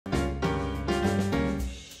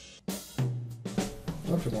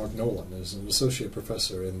Dr. Mark Nolan is an associate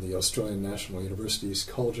professor in the Australian National University's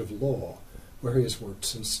College of Law, where he has worked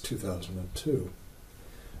since 2002.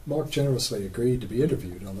 Mark generously agreed to be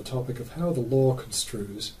interviewed on the topic of how the law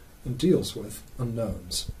construes and deals with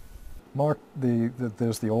unknowns. Mark,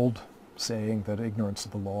 there's the old saying that ignorance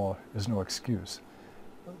of the law is no excuse.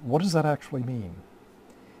 What does that actually mean?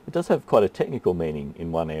 It does have quite a technical meaning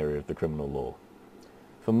in one area of the criminal law.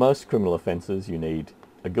 For most criminal offences, you need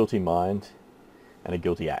a guilty mind and a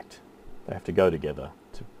guilty act. They have to go together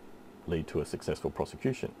to lead to a successful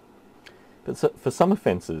prosecution. But for some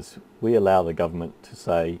offences, we allow the government to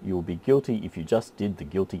say you will be guilty if you just did the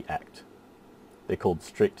guilty act. They're called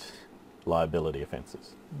strict liability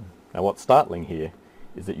offences. Now what's startling here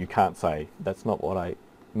is that you can't say, that's not what I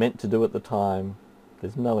meant to do at the time.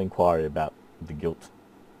 There's no inquiry about the guilt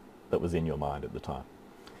that was in your mind at the time.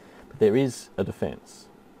 But there is a defence,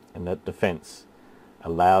 and that defence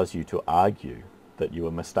allows you to argue that you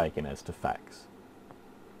were mistaken as to facts.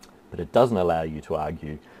 But it doesn't allow you to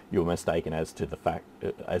argue you were mistaken as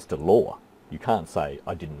to law. You can't say,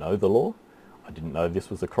 I didn't know the law, I didn't know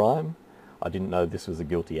this was a crime, I didn't know this was a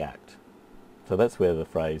guilty act. So that's where the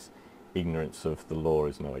phrase, ignorance of the law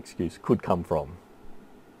is no excuse, could come from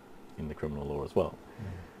in the criminal law as well.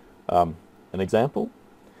 An example,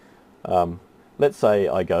 let's say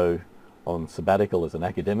I go on sabbatical as an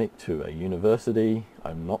academic to a university.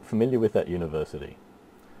 I'm not familiar with that university.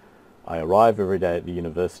 I arrive every day at the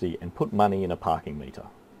university and put money in a parking meter.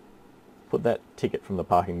 Put that ticket from the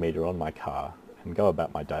parking meter on my car and go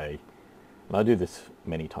about my day. And I do this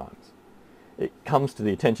many times. It comes to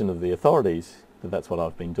the attention of the authorities that that's what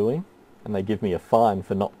I've been doing, and they give me a fine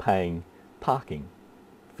for not paying parking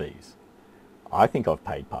fees. I think I've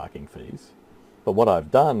paid parking fees, but what I've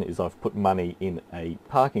done is I've put money in a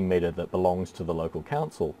parking meter that belongs to the local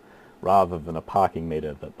council rather than a parking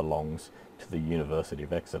meter that belongs to the University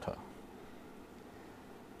of Exeter.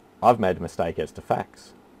 I've made a mistake as to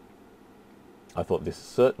facts. I thought this is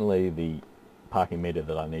certainly the parking meter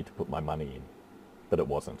that I need to put my money in, but it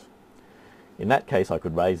wasn't. In that case, I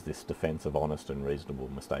could raise this defence of honest and reasonable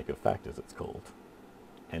mistake of fact, as it's called.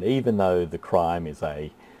 And even though the crime is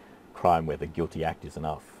a crime where the guilty act is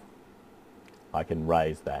enough, I can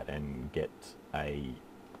raise that and get a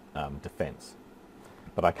defence.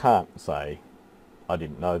 But I can't say, I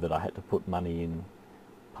didn't know that I had to put money in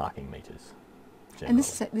parking meters. Generally.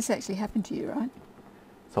 And this actually happened to you, right?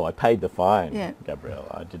 So I paid the fine, yeah. Gabrielle.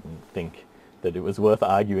 I didn't think that it was worth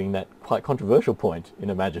arguing that quite controversial point in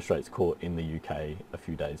a magistrate's court in the UK a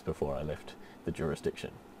few days before I left the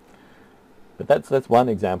jurisdiction. But that's one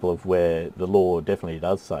example of where the law definitely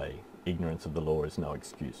does say ignorance of the law is no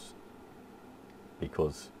excuse,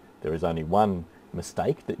 because there is only one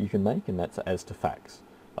mistake that you can make, and that's as to facts.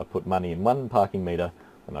 I put money in one parking meter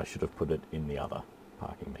and I should have put it in the other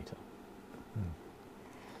parking meter.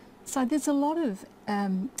 So there's a lot of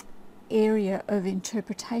area of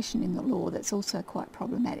interpretation in the law that's also quite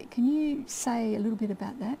problematic. Can you say a little bit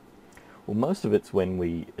about that? Well, most of it's when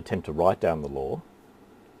we attempt to write down the law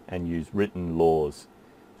and use written laws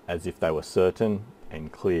as if they were certain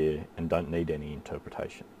and clear and don't need any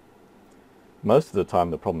interpretation. Most of the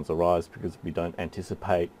time the problems arise because we don't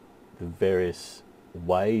anticipate the various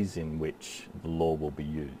ways in which the law will be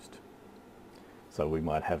used. So we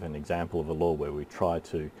might have an example of a law where we try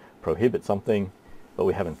to prohibit something, but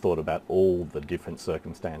we haven't thought about all the different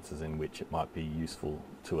circumstances in which it might be useful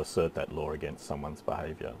to assert that law against someone's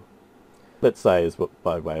behaviour. Let's say, as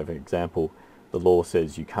by way of an example, the law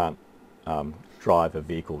says you can't drive a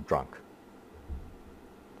vehicle drunk.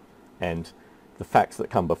 And the facts that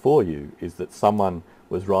come before you is that someone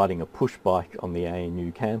was riding a push bike on the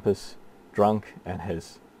ANU campus drunk and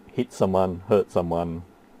has hit someone, hurt someone,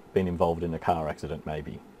 been involved in a car accident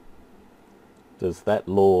maybe. Does that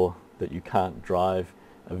law that you can't drive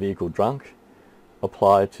a vehicle drunk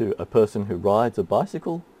apply to a person who rides a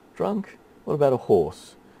bicycle drunk? What about a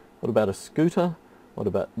horse? What about a scooter? What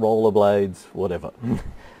about rollerblades? Whatever.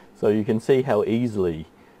 So you can see how easily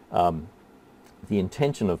the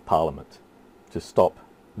intention of Parliament to stop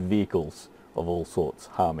vehicles of all sorts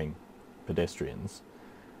harming pedestrians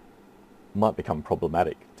might become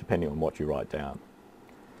problematic depending on what you write down.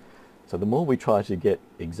 So the more we try to get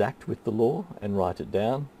exact with the law and write it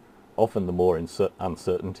down, often the more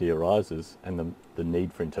uncertainty arises and the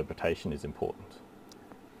need for interpretation is important.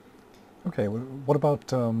 Okay, what about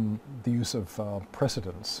the use of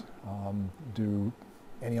precedents? Do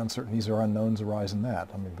any uncertainties or unknowns arise in that?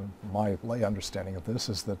 I mean, my lay understanding of this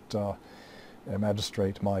is that a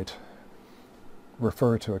magistrate might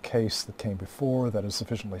refer to a case that came before that is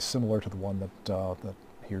sufficiently similar to the one that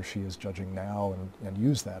he or she is judging now and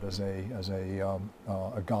use that as a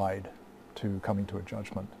guide to coming to a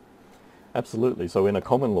judgment. Absolutely. So in a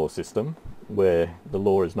common law system where the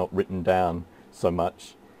law is not written down so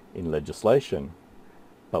much in legislation,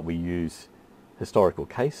 but we use historical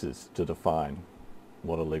cases to define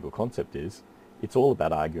what a legal concept is, it's all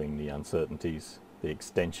about arguing the uncertainties, the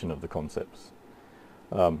extension of the concepts.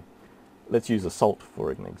 Let's use assault for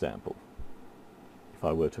an example. If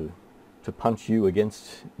I were to punch you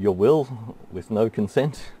against your will with no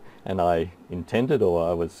consent, and I intended, or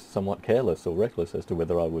I was somewhat careless or reckless as to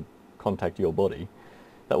whether I would contact your body,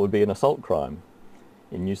 that would be an assault crime.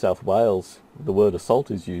 In New South Wales, the word assault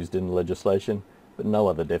is used in legislation, but no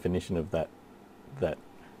other definition of that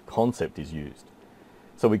concept is used.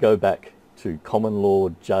 So we go back to common law,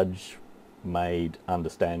 judge-made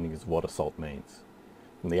understandings of what assault means.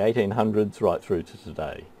 From the 1800s right through to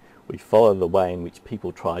today, we follow the way in which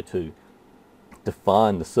people try to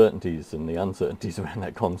define the certainties and the uncertainties around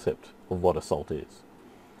that concept of what assault is.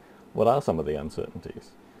 What are some of the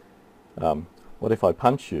uncertainties? What if I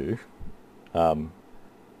punch you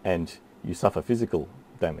and you suffer physical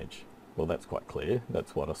damage? Well, that's quite clear.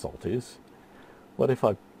 That's what assault is. What if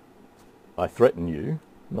I threaten you,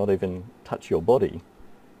 not even touch your body,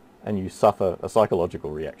 and you suffer a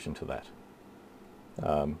psychological reaction to that?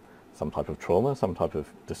 Some type of trauma, some type of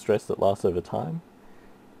distress that lasts over time?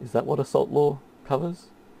 Is that what assault law covers?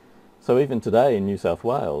 So even today in New South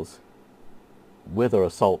Wales, whether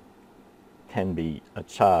assault can be a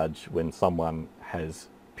charge when someone has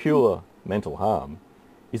pure mental harm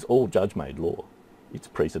is all judge-made law. It's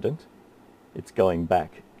precedent. It's going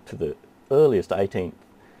back to the earliest 18th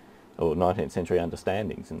or 19th century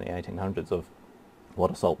understandings in the 1800s of what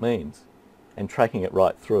assault means, and tracking it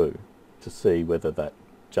right through to see whether that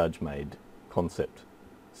judge-made concept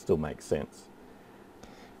still makes sense.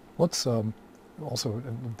 Let's also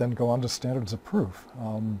then go on to standards of proof.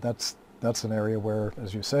 That's an area where,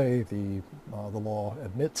 as you say, the law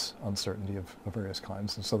admits uncertainty of various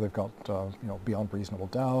kinds, and so they've got beyond reasonable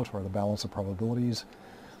doubt or the balance of probabilities.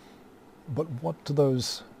 But what do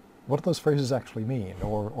those phrases actually mean,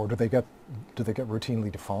 or do they get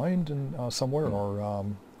routinely defined in somewhere,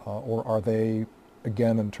 or are they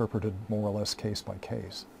again interpreted more or less case by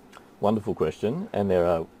case? Wonderful question, and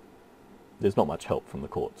there's not much help from the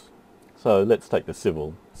courts. So let's take the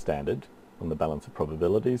civil standard on the balance of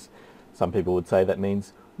probabilities. Some people would say that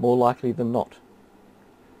means more likely than not.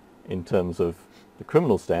 In terms of the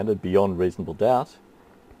criminal standard, beyond reasonable doubt,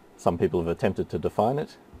 some people have attempted to define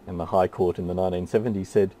it, and the High Court in the 1970s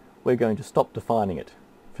said, we're going to stop defining it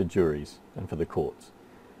for juries and for the courts.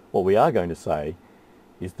 What we are going to say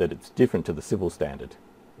is that it's different to the civil standard.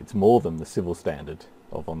 It's more than the civil standard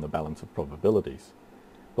of on the balance of probabilities.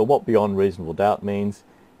 But what beyond reasonable doubt means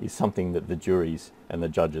is something that the juries and the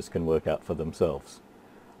judges can work out for themselves.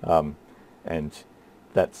 And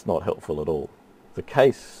that's not helpful at all. The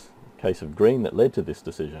case of Green that led to this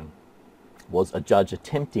decision was a judge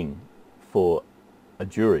attempting for a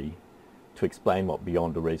jury to explain what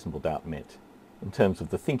beyond a reasonable doubt meant in terms of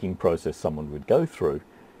the thinking process someone would go through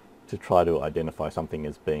to try to identify something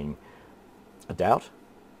as being a doubt,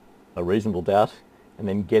 a reasonable doubt, and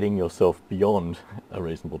then getting yourself beyond a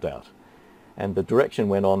reasonable doubt. And the direction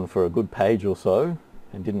went on for a good page or so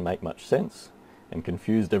and didn't make much sense and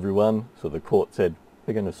confused everyone, so the court said,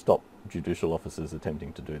 we're going to stop judicial officers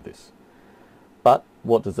attempting to do this. But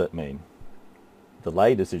what does that mean? The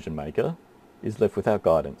lay decision maker is left without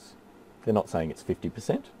guidance. They're not saying it's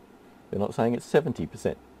 50%, they're not saying it's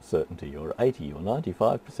 70% certainty or 80 or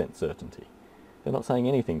 95% certainty. They're not saying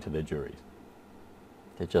anything to their juries.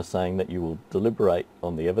 They're just saying that you will deliberate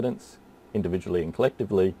on the evidence individually and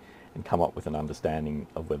collectively and come up with an understanding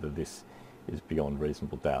of whether this is beyond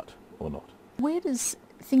reasonable doubt or not. Where does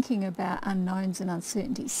thinking about unknowns and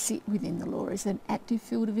uncertainties sit within the law? Is it an active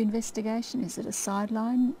field of investigation? Is it a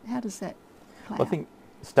sideline? How does that play out? I think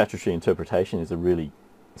statutory interpretation is a really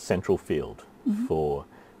central field for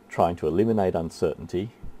trying to eliminate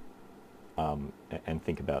uncertainty and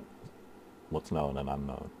think about what's known and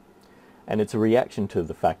unknown. And it's a reaction to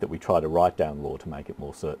the fact that we try to write down law to make it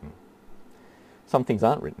more certain. Some things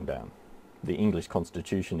aren't written down. The English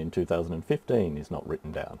Constitution in 2015 is not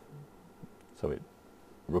written down, so it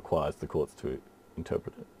requires the courts to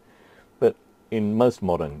interpret it. But in most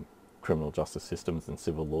modern criminal justice systems and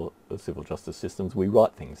civil justice systems, we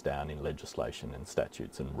write things down in legislation and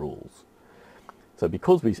statutes and rules. So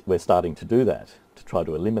because we're starting to do that, to try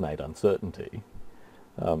to eliminate uncertainty,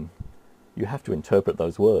 you have to interpret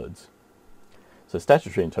those words. So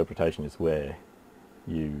statutory interpretation is where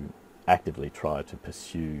you actively try to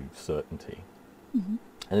pursue certainty. And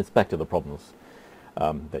it's back to the problems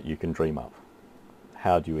that you can dream up.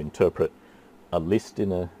 How do you interpret a list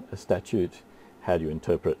in a statute? How do you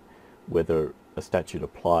interpret whether a statute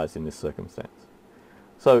applies in this circumstance?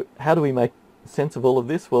 So how do we make sense of all of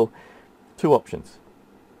this? Well, two options.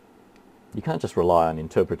 You can't just rely on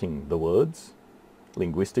interpreting the words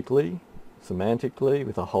linguistically, semantically,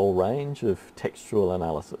 with a whole range of textual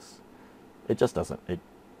analysis. It just doesn't, it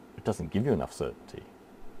doesn't give you enough certainty.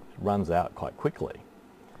 It runs out quite quickly.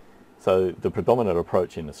 So the predominant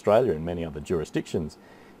approach in Australia and many other jurisdictions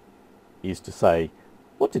is to say,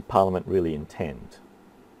 what did Parliament really intend?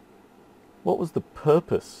 What was the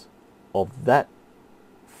purpose of that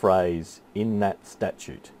phrase in that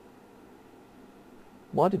statute?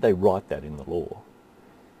 Why did they write that in the law?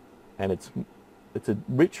 And it's a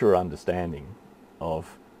richer understanding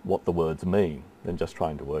of what the words mean than just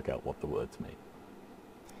trying to work out what the words mean.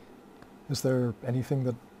 Is there anything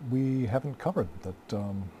that we haven't covered that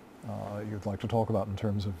you'd like to talk about in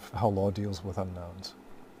terms of how law deals with unknowns?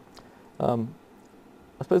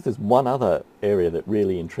 I suppose there's one other area that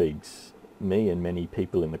really intrigues me and many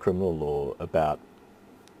people in the criminal law about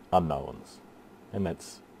unknowns, and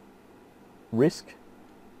that's risk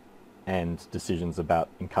and decisions about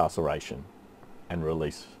incarceration and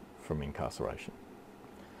release from incarceration.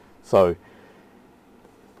 So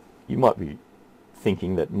you might be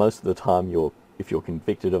thinking that most of the time if you're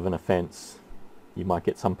convicted of an offence, you might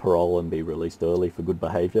get some parole and be released early for good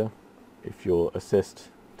behaviour if you're assessed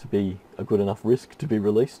to be a good enough risk to be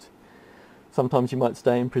released. Sometimes you might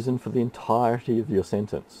stay in prison for the entirety of your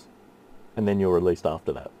sentence and then you're released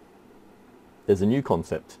after that. There's a new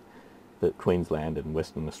concept that Queensland and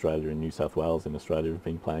Western Australia and New South Wales in Australia have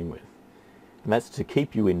been playing with. And that's to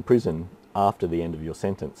keep you in prison after the end of your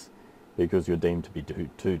sentence because you're deemed to be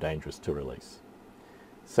too dangerous to release.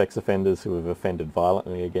 Sex offenders who have offended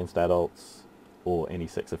violently against adults, or any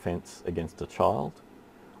sex offence against a child,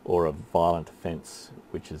 or a violent offence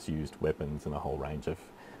which has used weapons and a whole range of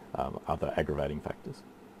other aggravating factors.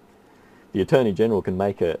 The Attorney General can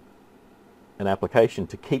make an application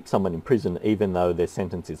to keep someone in prison even though their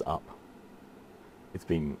sentence is up. It's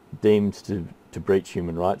been deemed to breach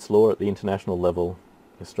human rights law at the international level.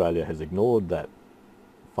 Australia has ignored that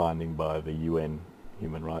finding by the UN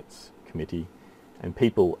Human Rights Committee, and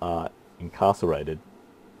people are incarcerated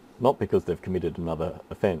not because they've committed another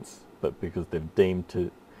offence, but because they've deemed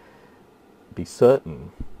to be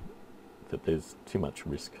certain that there's too much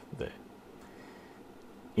risk there.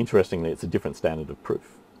 Interestingly, it's a different standard of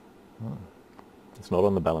proof. It's not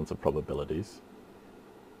on the balance of probabilities.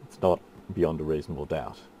 It's not beyond a reasonable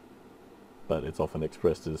doubt. But it's often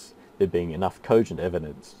expressed as there being enough cogent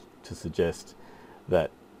evidence to suggest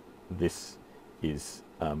that this is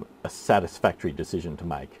a satisfactory decision to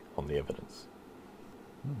make on the evidence.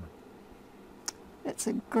 That's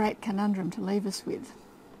a great conundrum to leave us with.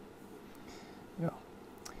 Yeah.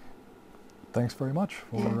 Thanks very much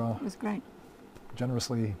for it was great.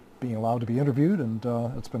 Generously being allowed to be interviewed, and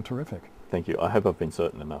it's been terrific. Thank you. I hope I've been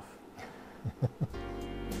certain enough.